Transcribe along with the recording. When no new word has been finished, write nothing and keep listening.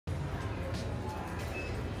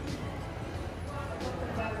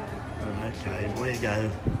Okay, where you go,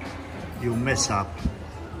 you'll mess up.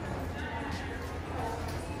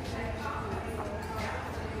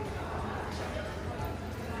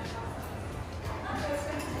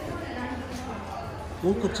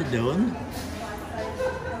 Look what you're doing.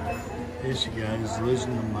 There she goes,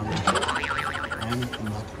 losing the money and the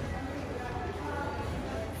mother.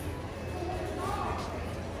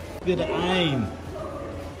 You gotta aim.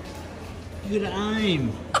 You gotta aim.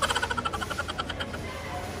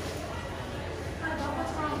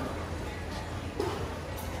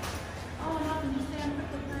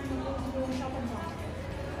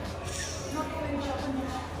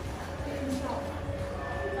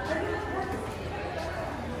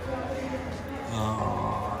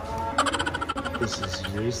 This is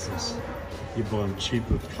useless. You're buying cheap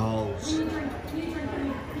with Coles.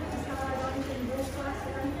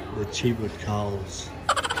 They're cheap with Coles.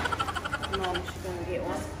 Mom, she's gonna get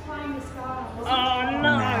one. Oh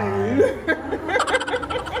no!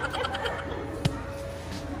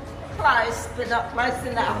 Close, but not close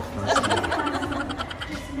enough.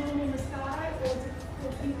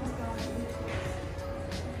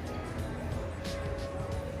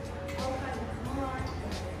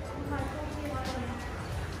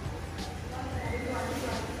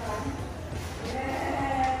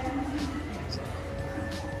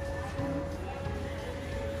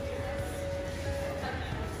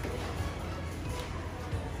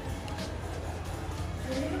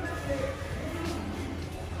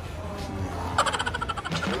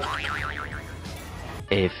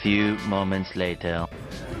 A few moments later.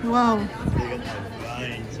 They Wow. got no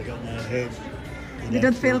brains, they got no head. You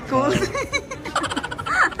don't feel cold?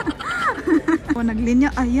 Oh,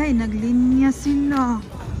 naglinya. Ayay, naglinya sila.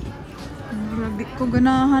 Murag di ko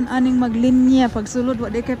ganahan aning maglinya. Pagsulod,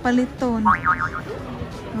 wa di kay paliton.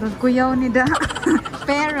 Murag kuyaw ni da.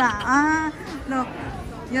 Pera. Look.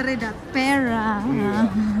 Yari da. Pera.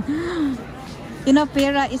 You know,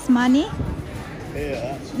 pera is money?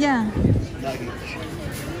 Yeah. Yeah. Luggage.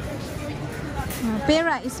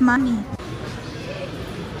 Pera is money.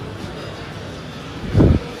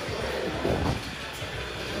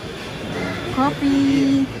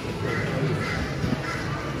 Coffee.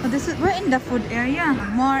 Oh, this is, we're in the food area.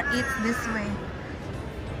 More eats this way.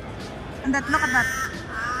 And that, look at that.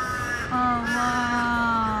 Oh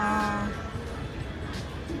wow.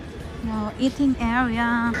 Wow, eating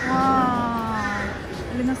area. Wow.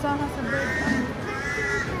 Alingasaha sa bird.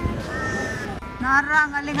 Narang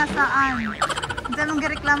alingasaan. Hindi mong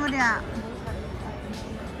gireklamo niya.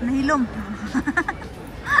 Nahilom.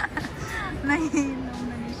 Nahilom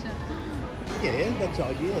na niya siya. Yeah, that's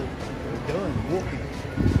ideal. We're doing walking.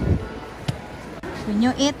 When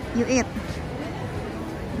you eat, you eat.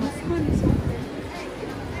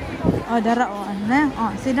 Oh, dara oh. Ano?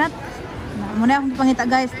 Oh, see that? Muna akong pangita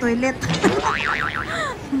guys, toilet.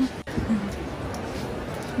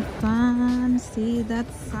 Fun, see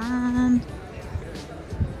that sun.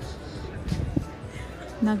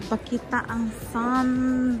 Nagpakita ang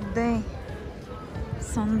Sunday.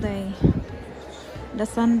 Sunday. The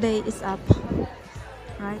Sunday is up.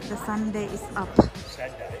 Right? The Sunday is up.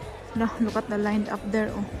 Saturday. No, look at the line up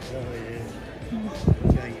there. Oh. Oh,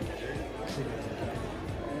 yeah.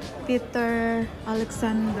 Peter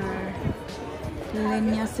Alexander.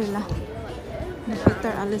 Linya sila. Ni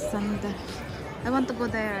Peter Alexander. I want to go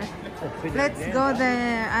there. Let's go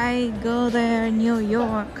there. I go there, New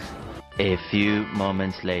York. A few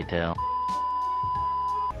moments later.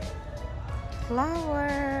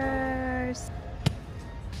 Flowers.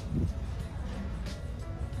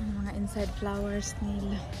 Ano mga inside flowers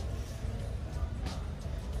nila.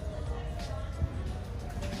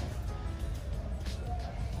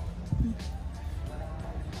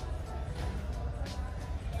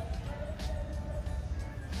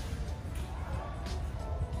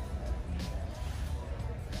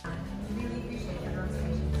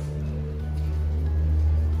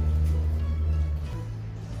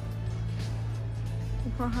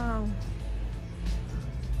 Wow.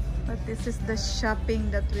 But this is the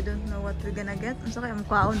shopping that we don't know what we're gonna get. Ang sakay,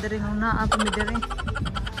 mukhaon din ng naap mi dire.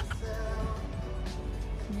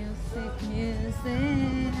 Music,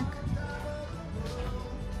 music.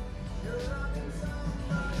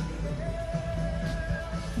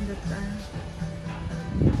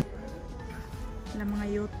 Wala mga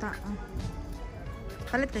yuta. Oh.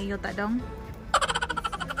 Palit kang yuta dong.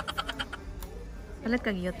 Palit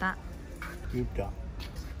kang yuta. Yuta.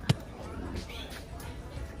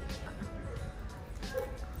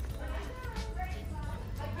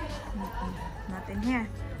 Nothing here.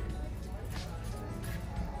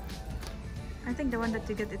 I think the one that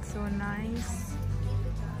you get, it's so nice.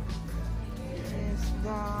 Is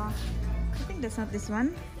the that's not this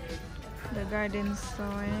one. The garden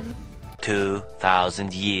soil.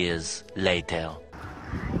 2,000 years later.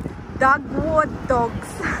 Dagwood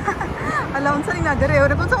dogs. Alam sa nga dire,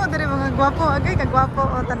 ora kun sa dire mga gwapo, agay kagwapo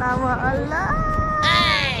o tanawa. Ala.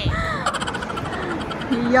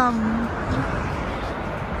 Yum.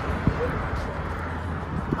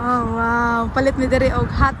 Oh wow, palit ni dire og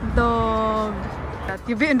hot dog.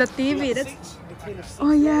 You be in the TV. That's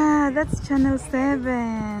oh yeah, that's channel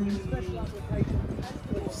 7.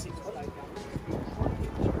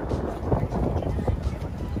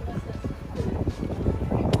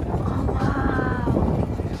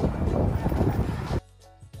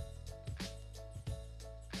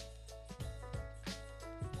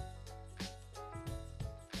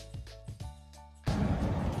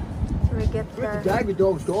 We get With the Dagwood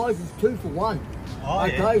dogs, guys, it's 2 for 1. Oh,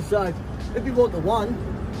 okay, so if you want the one,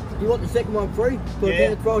 you want the second one free, but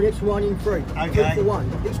then throw an extra one in free. Okay. 2 for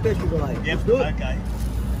 1. Big special today. Yep. Let's do it. Okay.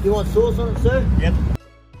 You want sauce on it, sir? Yep.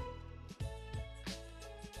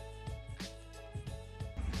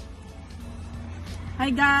 Hi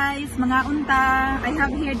guys, mga unta. I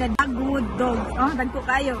have here the Dagwood dogs. Oh, dagko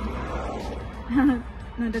kayo.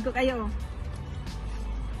 No, dagko kayo.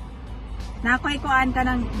 Nakoy kuan ka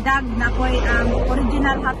ng dag, nakoy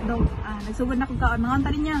original hotdog. Nagsugod na ko kaon. Mga unta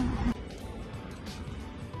rin niya.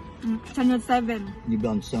 Channel 7. You've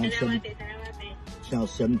done Channel 7? Channel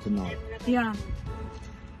 7 tonight. Yeah.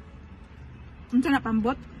 Unsa na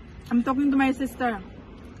pambot? I'm talking to my sister.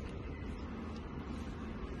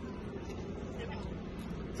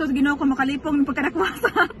 So, ginawa ko makalipong yung pagkanakuha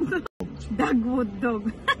sa Dagwood dog.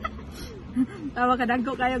 Tawa ka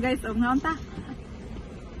dagko kayo guys. O, nga unta.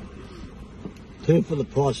 2 for the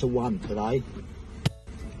price of 1 today.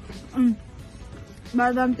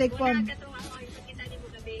 Badam take one.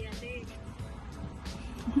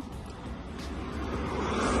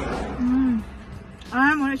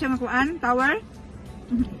 Muna siya makuan. Tower.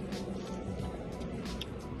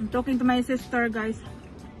 I'm talking to my sister guys.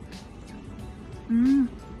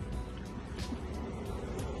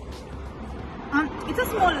 It's a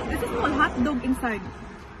small hot dog inside.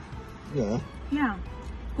 Yeah. Yeah.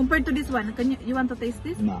 Compared to this one, you want to taste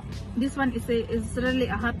this? No. This one is really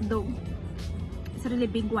a hot dog. It's a really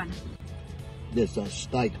big one. There's a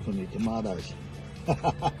steak from the tomatoes.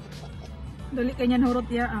 Dali kanyan hurot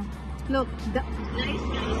ya. Look, nice.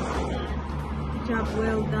 Job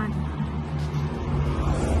well done.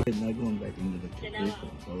 They're going back into the people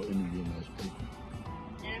or interviewing those people.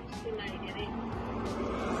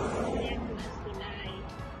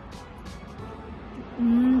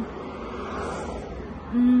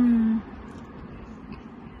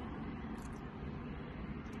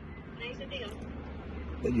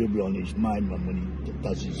 But you'll be on his main one when he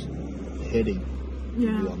does his heading.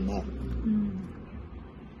 Yeah. You'll be on that.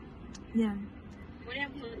 Yeah.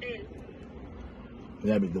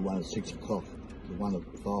 That'll be the one at 6 o'clock. The one at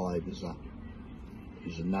 5 is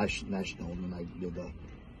a national, and they do the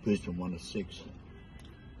Brisbane one at 6.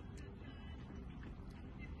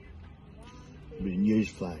 It'll be a news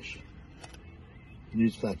flash.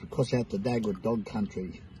 News flash, because out to Dagwood dog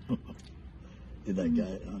country. Did they go?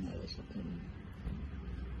 Oh no, that's not them.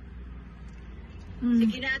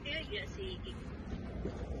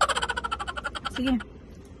 Sige.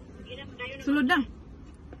 Sulod na.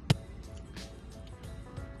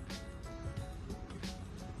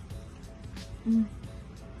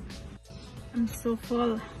 I'm so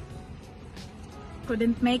full.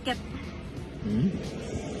 Couldn't make it.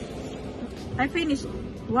 I finished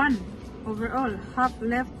one overall. Half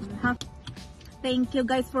left, half. Thank you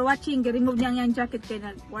guys for watching. Remove niya yung jacket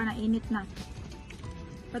kaya na init na.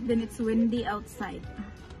 But then it's windy outside.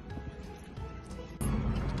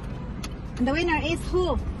 And the winner is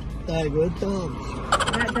who? Dagwood dogs.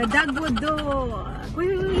 The Dagwood dog.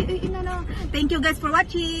 Thank you guys for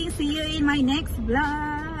watching. See you in my next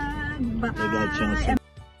vlog. Bye.